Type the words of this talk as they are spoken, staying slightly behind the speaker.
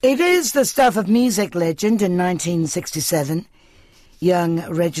It is the stuff of music legend in 1967. Young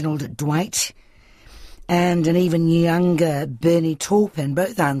Reginald Dwight and an even younger Bernie Taupin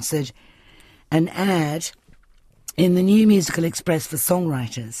both answered an ad in the New Musical Express for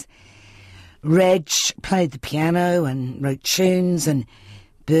songwriters. Reg played the piano and wrote tunes, and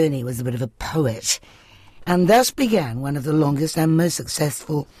Bernie was a bit of a poet. And thus began one of the longest and most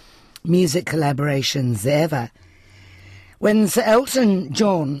successful music collaborations ever. When Sir Elton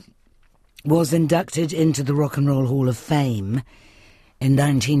John was inducted into the Rock and Roll Hall of Fame in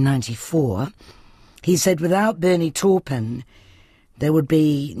 1994, he said without Bernie Taupin, there would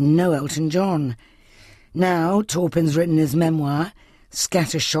be no Elton John. Now, Taupin's written his memoir,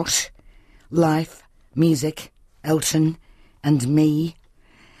 Scattershot, Life, Music, Elton and Me.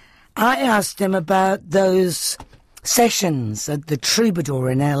 I asked him about those sessions at the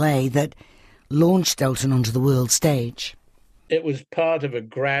Troubadour in LA that launched Elton onto the world stage. It was part of a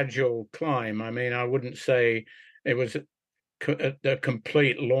gradual climb. I mean, I wouldn't say it was a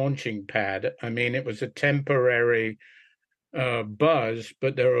complete launching pad. I mean, it was a temporary buzz,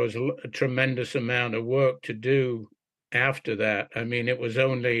 but there was a tremendous amount of work to do after that. I mean, it was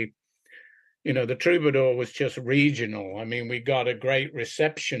only, the Troubadour was just regional. I mean, we got a great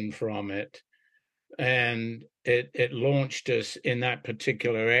reception from it, and it launched us in that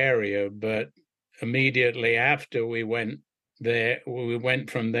particular area. But immediately after we went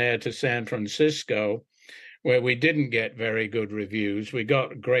from there to San Francisco, where we didn't get very good reviews. We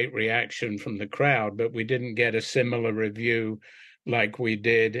got a great reaction from the crowd, but we didn't get a similar review like we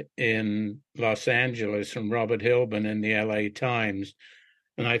did in Los Angeles from Robert Hilburn in the LA Times.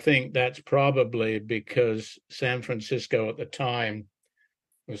 And I think that's probably because San Francisco at the time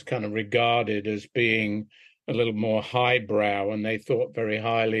was kind of regarded as being a little more highbrow, and they thought very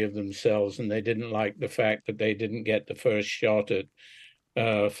highly of themselves, and they didn't like the fact that they didn't get the first shot at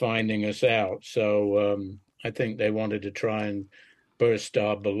finding us out. So I think they wanted to try and burst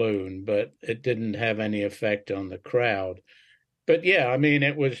our balloon, but it didn't have any effect on the crowd. But yeah, I mean,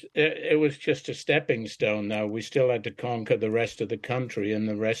 it was just a stepping stone, though. We still had to conquer the rest of the country and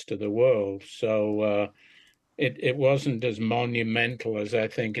the rest of the world. So it wasn't as monumental as I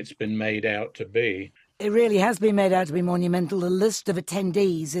think it's been made out to be. It really has been made out to be monumental. The list of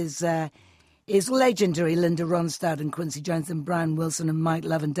attendees is legendary. Linda Ronstadt and Quincy Jones and Brian Wilson and Mike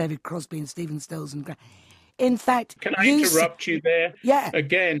Love and David Crosby and Stephen Stills. And in fact... Can I interrupt you there? Yeah.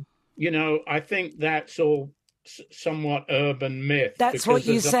 Again, I think that's all somewhat urban myth. That's what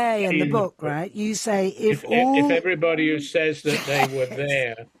you say in the book, right? You say if everybody who says that they were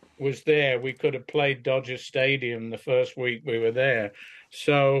there was there, we could have played Dodger Stadium the first week we were there.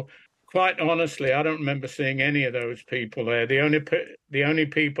 So... quite honestly, I don't remember seeing any of those people there. The only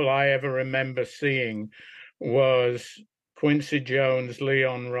people I ever remember seeing was Quincy Jones,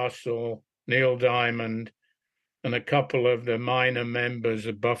 Leon Russell, Neil Diamond, and a couple of the minor members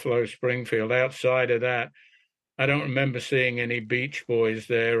of Buffalo Springfield. Outside of that, I don't remember seeing any Beach Boys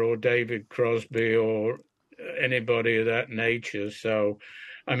there or David Crosby or anybody of that nature. So,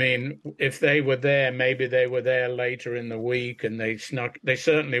 I mean, if they were there, maybe they were there later in the week and they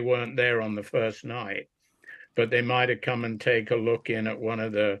certainly weren't there on the first night, but they might have come and take a look in at one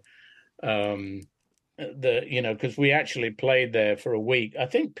of the because we actually played there for a week. I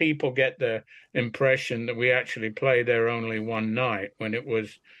think people get the impression that we actually played there only one night when it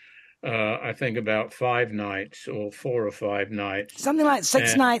was, I think about 5 nights or 4 or 5 nights. Something like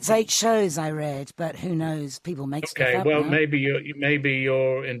 6 nights, 8 shows, I read, but who knows? People make stuff up. Okay, well, now. maybe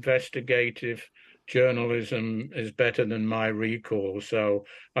your investigative journalism is better than my recall, so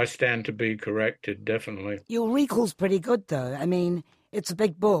I stand to be corrected, definitely. Your recall's pretty good, though. I mean, it's a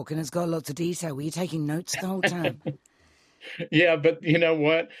big book and it's got lots of detail. Were you taking notes the whole time? Yeah, but you know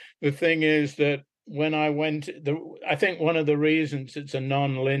what? The thing is that when I went, I think one of the reasons it's a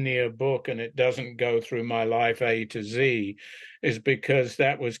non-linear book and it doesn't go through my life A to Z is because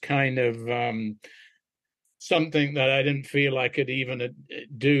that was kind of something that I didn't feel I could even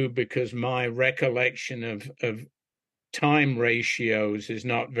do because my recollection of time ratios is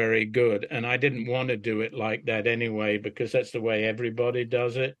not very good. And I didn't want to do it like that anyway, because that's the way everybody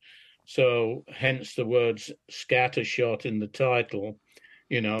does it. So hence the words scattershot in the title.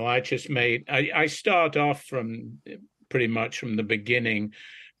 I start off from pretty much from the beginning,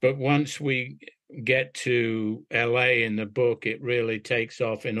 but once we get to LA in the book, it really takes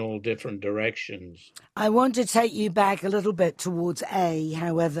off in all different directions. I want to take you back a little bit towards A,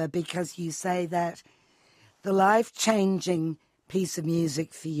 however, because you say that the life-changing piece of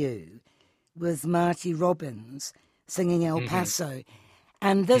music for you was Marty Robbins singing El Paso. Mm-hmm.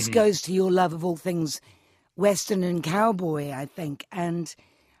 And this goes to your love of all things Western and cowboy, I think. And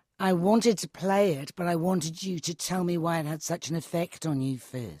I wanted to play it, but I wanted you to tell me why it had such an effect on you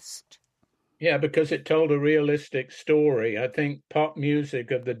first. Yeah, because it told a realistic story. I think pop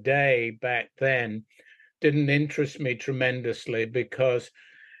music of the day back then didn't interest me tremendously because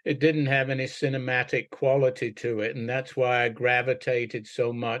it didn't have any cinematic quality to it. And that's why I gravitated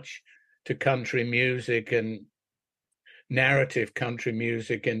so much to country music and narrative country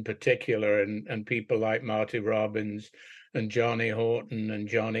music in particular, and people like Marty Robbins and Johnny Horton and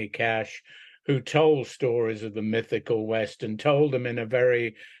Johnny Cash, who told stories of the mythical West and told them in a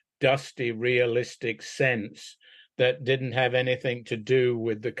very dusty, realistic sense that didn't have anything to do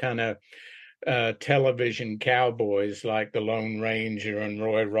with the kind of television cowboys like the Lone Ranger and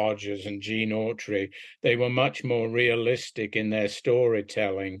Roy Rogers and Gene Autry. They were much more realistic in their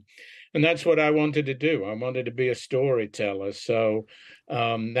storytelling. And that's what I wanted to do. I wanted to be a storyteller. So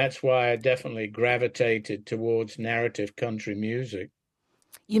that's why I definitely gravitated towards narrative country music.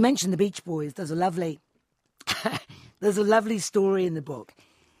 You mentioned the Beach Boys. There's a lovely story in the book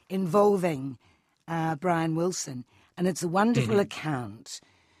involving Brian Wilson, and it's a wonderful account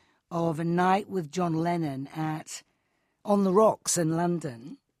of a night with John Lennon on the Rocks in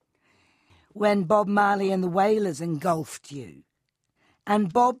London when Bob Marley and the Wailers engulfed you.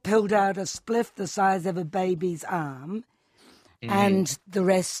 And Bob pulled out a spliff the size of a baby's arm, and the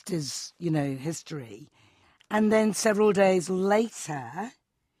rest is, history. And then several days later,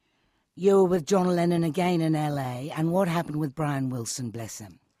 you were with John Lennon again in LA, and what happened with Brian Wilson, bless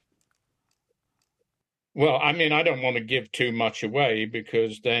him? Well, I mean, I don't want to give too much away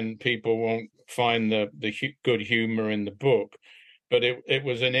because then people won't find the good humor in the book. But it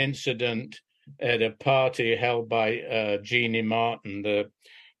was an incident at a party held by Jeannie Martin,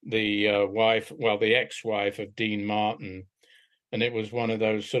 the wife, well, the ex-wife of Dean Martin, and it was one of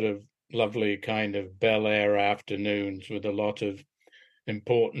those sort of lovely kind of Bel Air afternoons with a lot of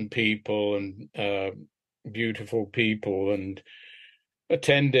important people and beautiful people, and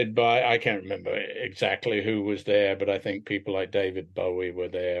attended by, I can't remember exactly who was there, but I think people like David Bowie were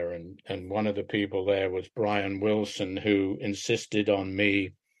there, and one of the people there was Brian Wilson, who insisted on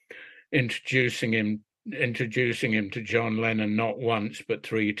me introducing him to John Lennon not once but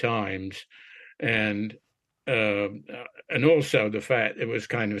 3 times, and also the fact it was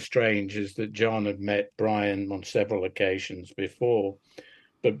kind of strange is that John had met Brian on several occasions before,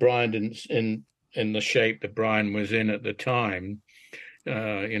 but Brian didn't in the shape that Brian was in at the time. He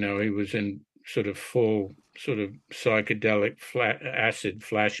was in sort of full sort of psychedelic acid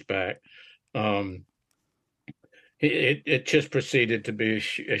flashback. It just proceeded to be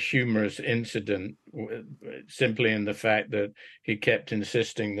a humorous incident, simply in the fact that he kept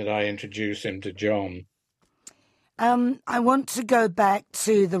insisting that I introduce him to John. I want to go back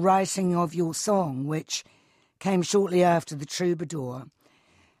to the writing of your song, which came shortly after The Troubadour.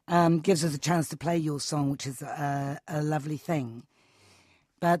 Gives us a chance to play your song, which is a lovely thing.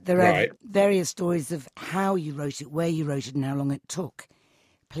 But there are various stories of how you wrote it, where you wrote it, and how long it took.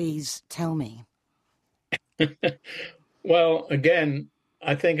 Please tell me. Well, again,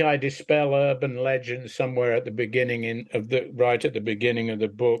 I think I dispel urban legends somewhere at the beginning right at the beginning of the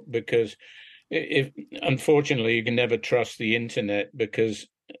book, because unfortunately you can never trust the internet, because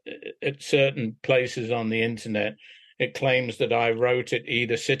at certain places on the internet it claims that I wrote it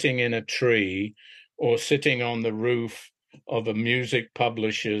either sitting in a tree or sitting on the roof of a music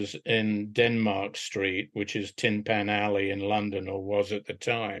publisher's in Denmark Street, which is Tin Pan Alley in London, or was at the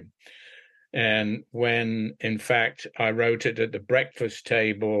time. And when, in fact, I wrote it at the breakfast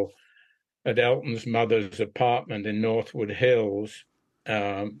table at Elton's mother's apartment in Northwood Hills,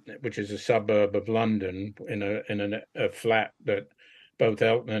 which is a suburb of London, in a flat that both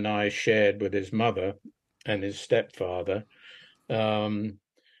Elton and I shared with his mother and his stepfather.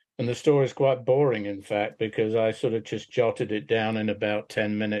 And the story is quite boring, in fact, because I sort of just jotted it down in about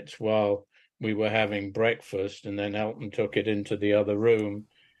 10 minutes while we were having breakfast, and then Elton took it into the other room,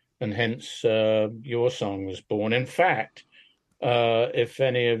 and hence your song was born. In fact, if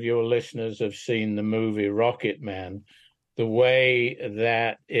any of your listeners have seen the movie Rocket Man, the way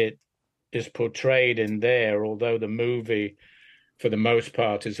that it is portrayed in there, although the movie for the most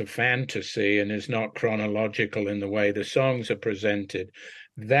part is a fantasy and is not chronological in the way the songs are presented,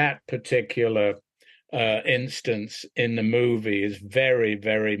 that particular instance in the movie is very,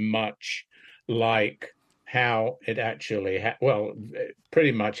 very much like how it actually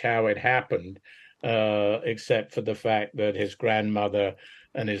pretty much how it happened, except for the fact that his grandmother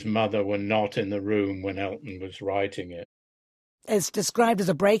and his mother were not in the room when Elton was writing it. It's described as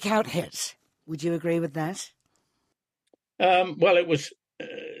a breakout hit. Would you agree with that? Well, it was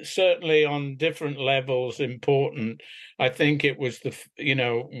certainly on different levels important. I think it was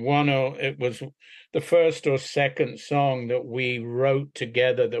it was the first or second song that we wrote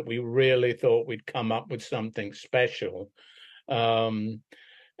together that we really thought we'd come up with something special. Um,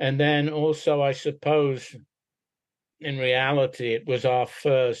 and then also, I suppose, in reality, it was our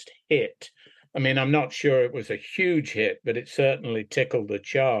first hit. I mean, I'm not sure it was a huge hit, but it certainly tickled the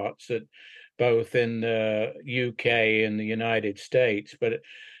charts at both in the UK and the United States. But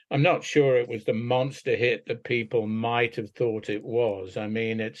I'm not sure it was the monster hit that people might have thought it was. I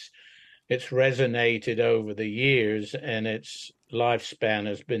mean, it's resonated over the years, and its lifespan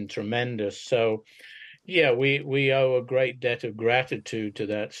has been tremendous. So yeah, we owe a great debt of gratitude to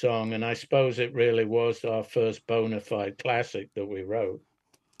that song, and I suppose it really was our first bona fide classic that we wrote.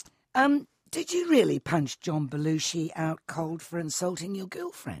 Did you really punch John Belushi out cold for insulting your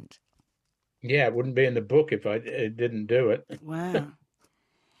girlfriend? Yeah, it wouldn't be in the book if I didn't do it. Wow.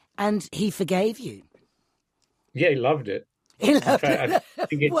 And he forgave you? Yeah, he loved it. He In loved fact, it. I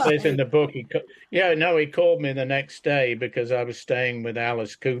think it says in the book, he called me the next day because I was staying with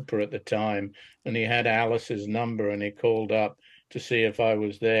Alice Cooper at the time, and he had Alice's number, and he called up to see if I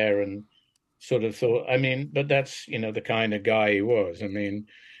was there, and sort of thought, I mean, but that's, the kind of guy he was. I mean,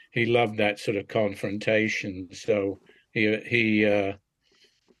 he loved that sort of confrontation. So he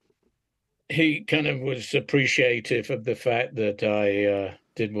kind of was appreciative of the fact that I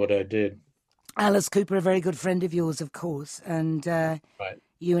did what I did. Alice Cooper, a very good friend of yours, of course, and Right.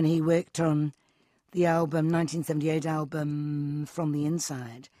 you and he worked on the 1978 album From the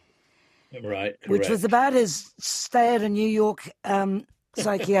Inside. Right, correct. Which was about his stay at a New York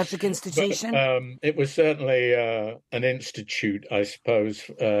psychiatric institution. But, it was certainly an institute, I suppose.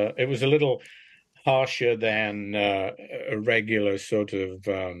 It was a little harsher than a regular sort of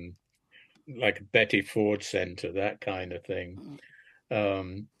like Betty Ford Center, that kind of thing.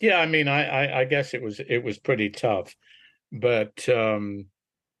 Yeah, I mean, I guess it was pretty tough, but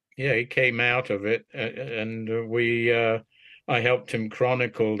yeah, he came out of it, and I helped him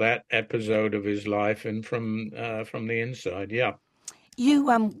chronicle that episode of his life, and from the inside. Yeah, you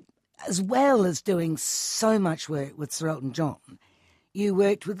as well as doing so much work with Sir Elton John, you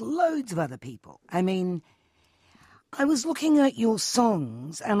worked with loads of other people. I mean, I was looking at your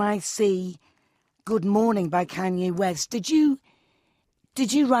songs, and I see "Good Morning" by Kanye West. Did you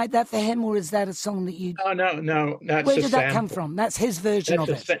write that for him, or is that a song that you? Oh no, that's Where a did sample. that come from? That's his version of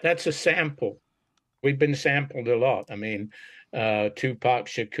it. That's a sample. We've been sampled a lot. I mean, Tupac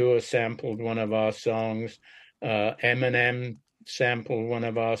Shakur sampled one of our songs. Eminem sampled one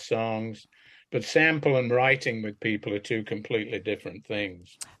of our songs. But sample and writing with people are two completely different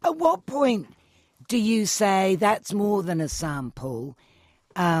things. At what point do you say that's more than a sample?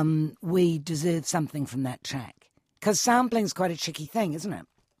 We deserve something from that track? Because sampling's quite a tricky thing, isn't it?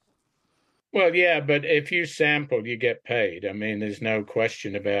 Well, yeah, but if you sample, you get paid. I mean, there's no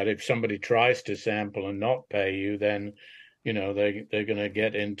question about it. If somebody tries to sample and not pay you, then, they're going to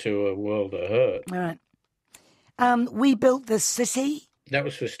get into a world of hurt. All right. We Built This City. That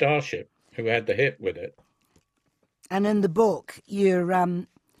was for Starship, who had the hit with it. And in the book, you're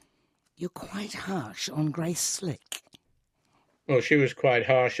quite harsh on Grace Slick. Well, she was quite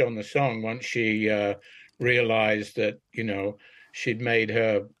harsh on the song once she realized that, she'd made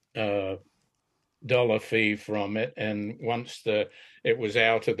her dollar fee from it, and once it was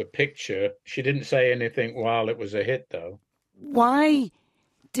out of the picture, she didn't say anything while it was a hit, though. Why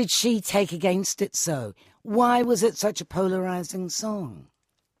did she take against it so? Why was it such a polarizing song?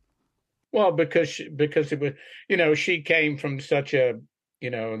 Well, because it was, she came from such a,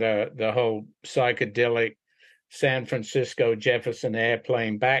 the whole psychedelic San Francisco Jefferson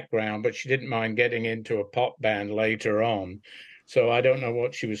Airplane background, but she didn't mind getting into a pop band later on. So I don't know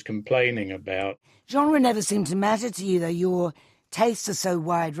what she was complaining about. Genre never seemed to matter to you, though. Your tastes are so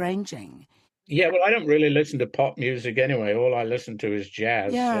wide-ranging. Yeah, well, I don't really listen to pop music anyway. All I listen to is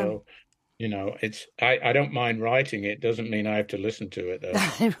jazz. Yeah. So, I don't mind writing it. Doesn't mean I have to listen to it, though.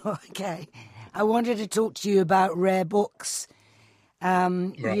 Okay. I wanted to talk to you about rare books.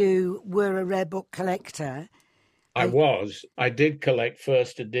 Right. You were a rare book collector. I did collect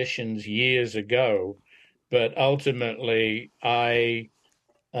first editions years ago, but ultimately I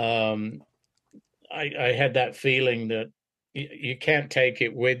had that feeling that you can't take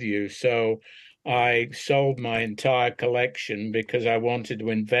it with you. So I sold my entire collection because I wanted to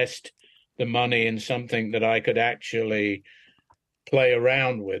invest the money in something that I could actually play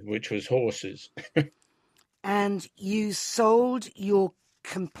around with, which was horses. And you sold your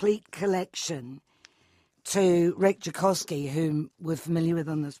complete collection to Rick Jacoski, whom we're familiar with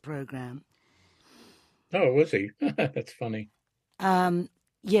on this program. Oh, was he? That's funny.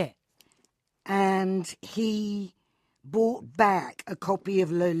 Yeah. And he bought back a copy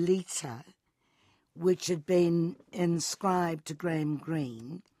of Lolita, which had been inscribed to Graham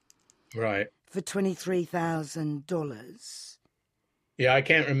Greene, Right. for $23,000. Yeah, I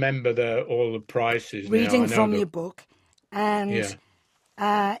can't remember all the prices now. Reading I know from your book, and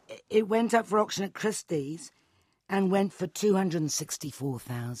it went up for auction at Christie's and went for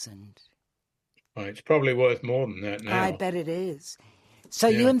 $264,000. Well, it's probably worth more than that now. I bet it is. So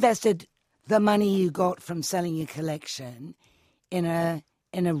you invested the money you got from selling your collection in a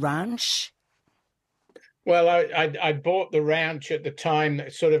ranch? Well, I bought the ranch at the time,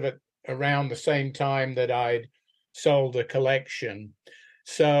 sort of around the same time that I'd sold the collection.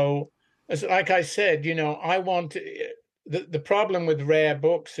 So, like I said, I want the problem with rare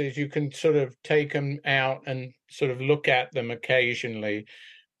books is you can sort of take them out and sort of look at them occasionally,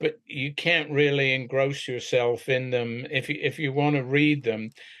 but you can't really engross yourself in them. If you want to read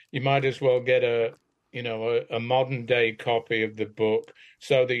them, you might as well get a modern day copy of the book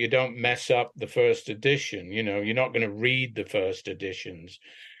so that you don't mess up the first edition. You're not going to read the first editions.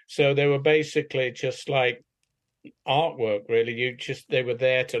 So they were basically just like artwork, really. They were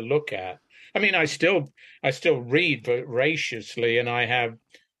there to look at. I mean, I still read voraciously, and I have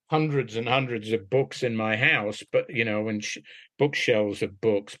hundreds and hundreds of books in my house, but and bookshelves of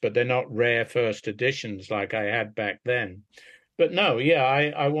books, but they're not rare first editions like I had back then. But no, yeah,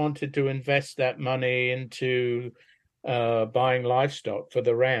 I wanted to invest that money into buying livestock for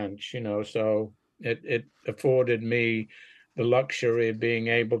the ranch, so it afforded me the luxury of being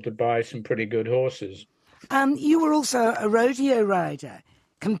able to buy some pretty good horses. You were also a rodeo rider,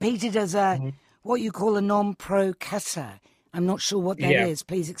 competed as what you call a non-pro cutter. I'm not sure what that is.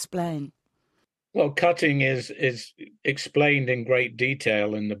 Please explain. Well, cutting is explained in great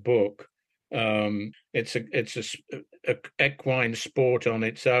detail in the book. It's a equine sport on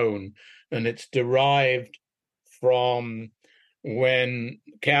its own, and it's derived from when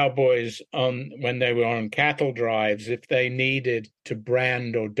cowboys when they were on cattle drives, if they needed to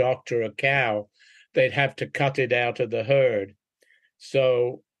brand or doctor a cow, they'd have to cut it out of the herd.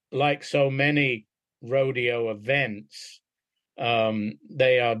 So, like so many rodeo events,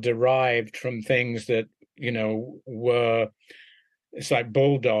 they are derived from things that were it's like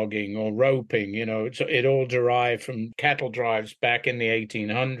bulldogging or roping. It all derived from cattle drives back in the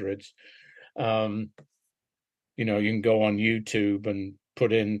 1800s. You can go on YouTube and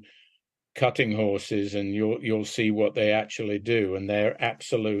put in cutting horses, and you'll see what they actually do, and they're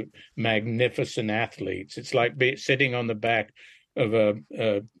absolute magnificent athletes. It's like sitting on the back of a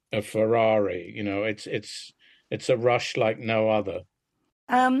Ferrari. It's a rush like no other.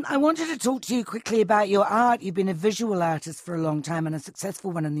 I wanted to talk to you quickly about your art. You've been a visual artist for a long time and a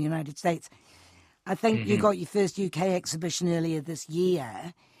successful one in the United States. I think you got your first UK exhibition earlier this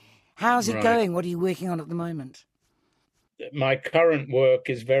year. How's it going? What are you working on at the moment? My current work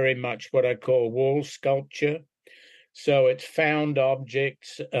is very much what I call wall sculpture. So it's found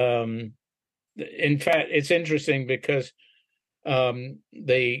objects. In fact, it's interesting because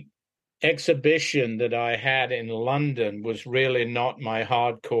the exhibition that I had in London was really not my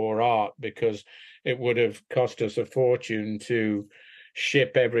hardcore art, because it would have cost us a fortune to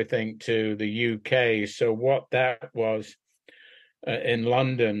ship everything to the UK. So what that was in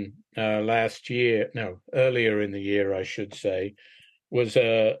London earlier in the year, I should say, was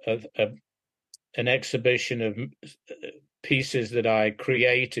an exhibition of pieces that I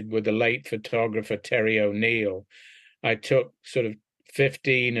created with the late photographer Terry O'Neill. I took sort of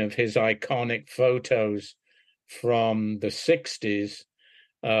 15 of his iconic photos from the 60s,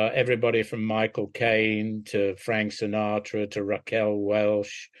 everybody from Michael Caine to Frank Sinatra to Raquel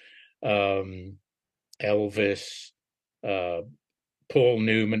Welch, Elvis, Paul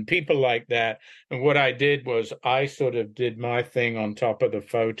Newman, people like that. And what I did was I sort of did my thing on top of the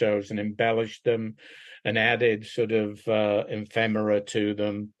photos and embellished them and added sort of ephemera to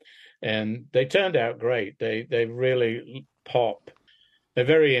them. And they turned out great. They really pop. They're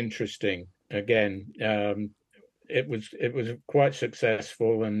very interesting. Again, it was quite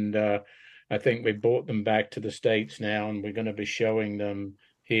successful, and I think we brought them back to the States now, and we're going to be showing them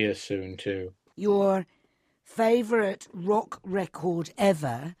here soon too. Your favourite rock record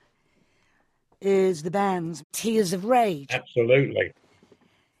ever is the band's Tears of Rage. Absolutely.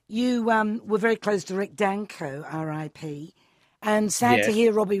 You were very close to Rick Danko, R.I.P., and sad to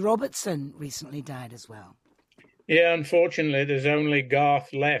hear Robbie Robertson recently died as well. Yeah, unfortunately, there's only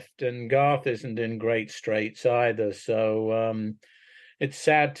Garth left, and Garth isn't in great straits either. So it's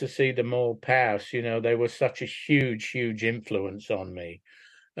sad to see them all pass. They were such a huge, huge influence on me.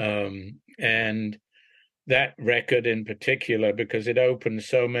 And that record in particular, because it opened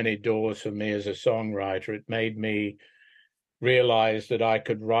so many doors for me as a songwriter. It made me realize that I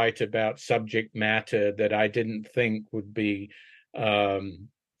could write about subject matter that I didn't think would be um,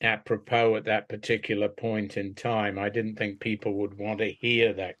 apropos at that particular point in time. I didn't think people would want to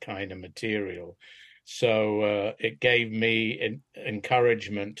hear that kind of material. So it gave me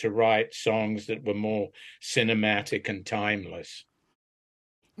encouragement to write songs that were more cinematic and timeless.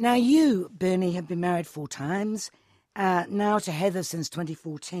 Now you, Bernie, have been married 4 times, now to Heather since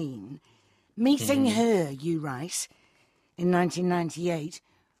 2014. Meeting Mhm. her, you write, in 1998,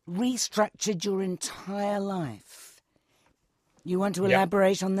 restructured your entire life. You want to Yep.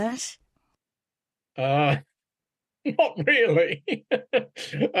 elaborate on that? Uh, Not really.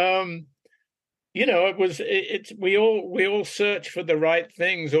 um, it's we all search for the right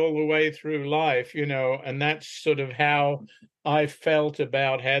things all the way through life, and that's sort of how I felt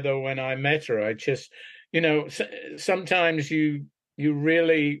about Heather when I met her. I just, sometimes you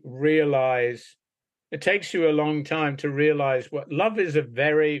really realize it takes you a long time to realize what love is. A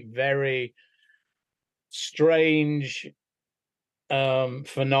very, very strange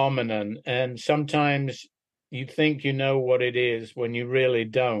phenomenon, and sometimes you think you know what it is when you really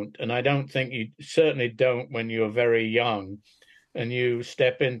don't. And I don't think you certainly don't when you're very young and you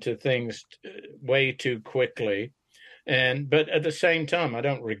step into things way too quickly. And but at the same time, I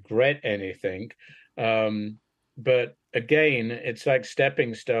don't regret anything. Um, but again, it's like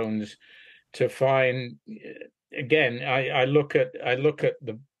stepping stones to find. Again, I look at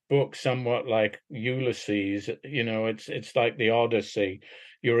the book somewhat like Ulysses. It's like the Odyssey.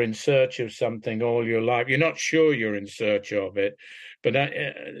 You're in search of something all your life. You're not sure you're in search of it, but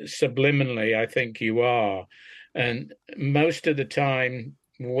subliminally, I think you are. And most of the time,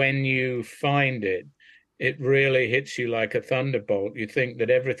 when you find it, it really hits you like a thunderbolt. You think that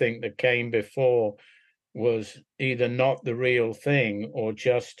everything that came before was either not the real thing or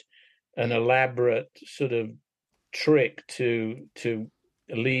just an elaborate sort of trick to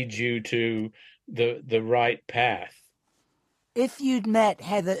lead you to the right path. If you'd met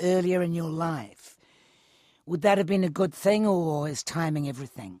Heather earlier in your life, would that have been a good thing, or is timing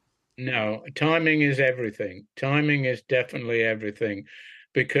everything? No, timing is everything. Timing is definitely everything,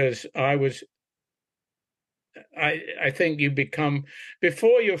 because I think you become,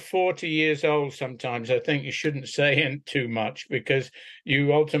 before you're 40 years old, sometimes I think you shouldn't say too much, because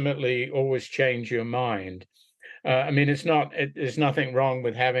you ultimately always change your mind. I mean, there's nothing wrong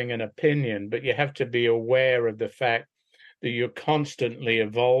with having an opinion, but you have to be aware of the fact that you're constantly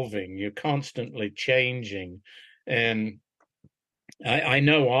evolving, you're constantly changing. And I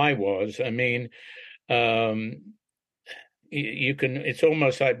know I was. I mean, um, you can, it's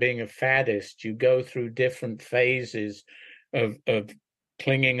almost like being a faddist. You go through different phases of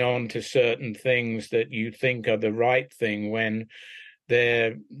clinging on to certain things that you think are the right thing when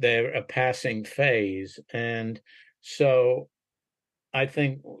they're a passing phase. And so I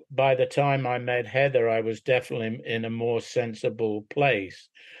think by the time I met Heather, I was definitely in a more sensible place.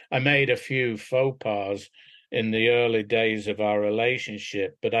 I made a few faux pas in the early days of our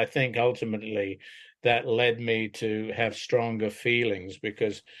relationship, but I think ultimately that led me to have stronger feelings,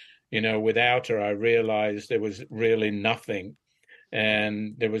 because, without her, I realized there was really nothing,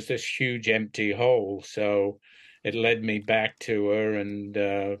 and there was this huge empty hole. So it led me back to her, and,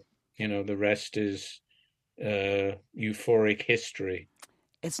 the rest is euphoric history.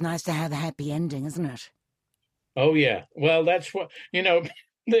 It's nice to have a happy ending, isn't it? Oh yeah. Well, that's what,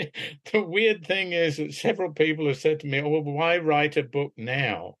 the weird thing is that several people have said to me, "Oh, well, why write a book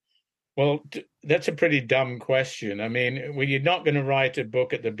now?" Well, that's a pretty dumb question. I mean, well, you're not going to write a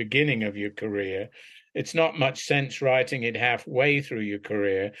book at the beginning of your career. It's not much sense writing it halfway through your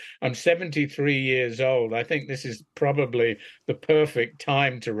career. I'm 73 years old. I think this is probably the perfect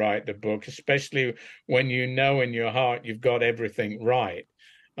time to write the book, especially when you know in your heart you've got everything right.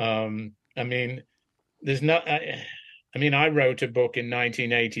 I mean, there's not. I mean, I wrote a book in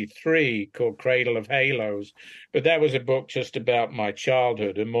 1983 called Cradle of Halos, but that was a book just about my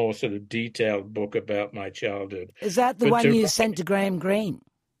childhood, a more sort of detailed book about my childhood. Is that the But one you sent to Graham Greene?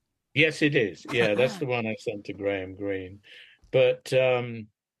 yes, it is. Yeah, that's the one I sent to Graham Greene. But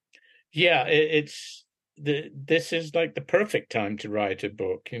yeah, this is like the perfect time to write a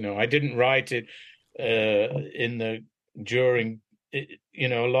book. I didn't write it in the during. A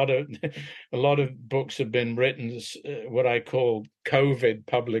lot of a lot of books have been written, what I call COVID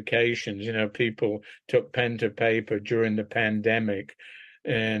publications. People took pen to paper during the pandemic,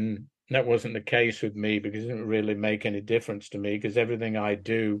 and that wasn't the case with me, because it didn't really make any difference to me, because everything I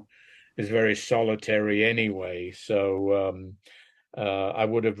do is very solitary anyway. So I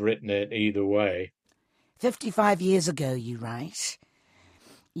would have written it either way. 55 years ago, you write,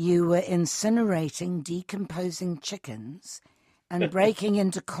 you were incinerating decomposing chickens and breaking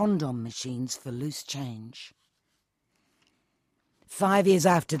into condom machines for loose change. 5 years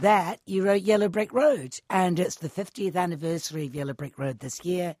after that, you wrote Yellow Brick Road, and it's the 50th anniversary of Yellow Brick Road this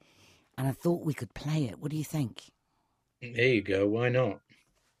year, and I thought we could play it. What do you think? There you go. Why not?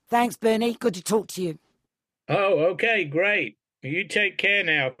 Thanks, Bernie. Good to talk to you. Oh, okay, great. You take care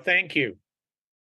now. Thank you.